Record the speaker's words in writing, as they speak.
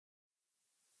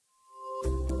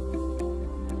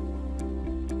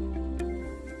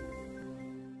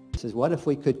is what if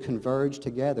we could converge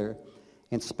together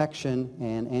inspection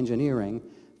and engineering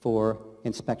for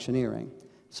inspectioneering?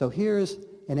 So here's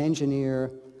an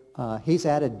engineer, he's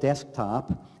at a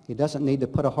desktop. He doesn't need to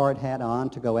put a hard hat on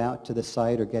to go out to the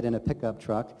site or get in a pickup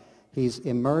truck. He's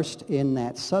immersed in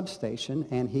that substation,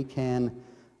 and he can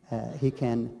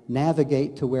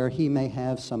navigate to where he may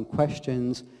have some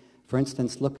questions. For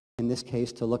instance, in this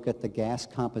case, to look at the gas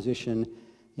composition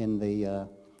in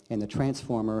the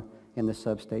transformer in the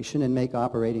substation and make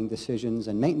operating decisions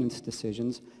and maintenance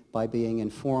decisions by being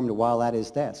informed while at his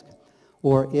desk.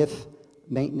 Or if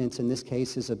maintenance in this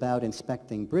case is about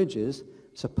inspecting bridges,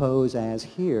 suppose as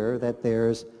here that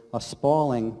there's a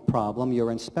spalling problem,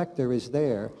 your inspector is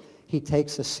there. He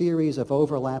takes a series of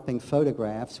overlapping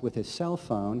photographs with his cell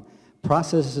phone,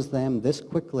 processes them this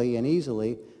quickly and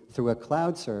easily through a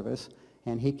cloud service,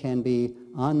 and he can be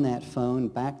on that phone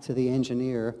back to the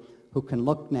engineer who can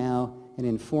look now in an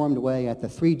informed way at the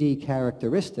 3D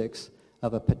characteristics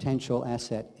of a potential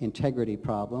asset integrity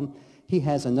problem. He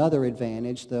has another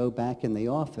advantage, though, back in the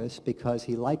office because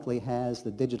he likely has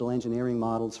the digital engineering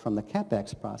models from the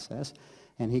CapEx process,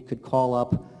 and he could call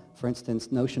up, for instance,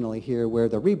 notionally here where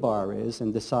the rebar is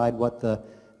and decide what the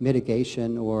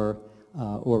mitigation or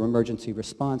emergency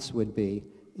response would be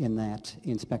in that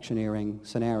inspectioneering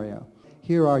scenario.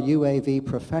 Here are UAV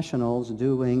professionals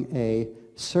doing a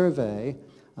survey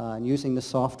and using the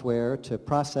software to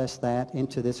process that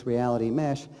into this reality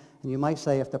mesh. And you might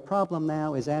say, if the problem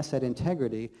now is asset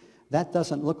integrity, that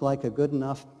doesn't look like a good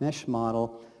enough mesh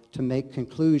model to make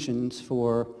conclusions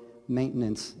for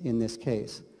maintenance in this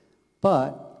case.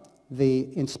 But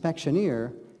the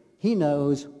inspectioneer, he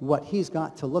knows what he's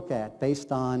got to look at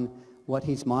based on what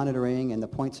he's monitoring and the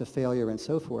points of failure and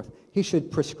so forth. He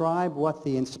should prescribe what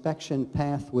the inspection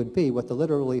path would be, what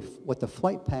the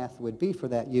flight path would be for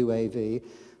that UAV,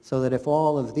 so that if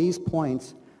all of these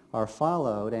points are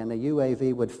followed and the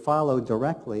UAV would follow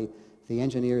directly the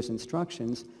engineer's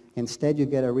instructions, instead you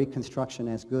get a reconstruction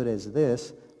as good as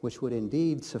this, which would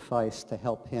indeed suffice to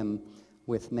help him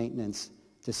with maintenance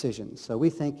decisions. So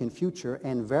we think in future,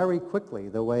 and very quickly,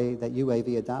 the way that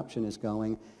UAV adoption is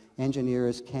going,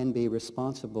 engineers can be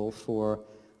responsible for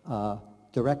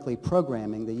directly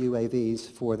programming the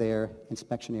UAVs for their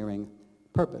inspectioneering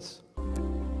purpose.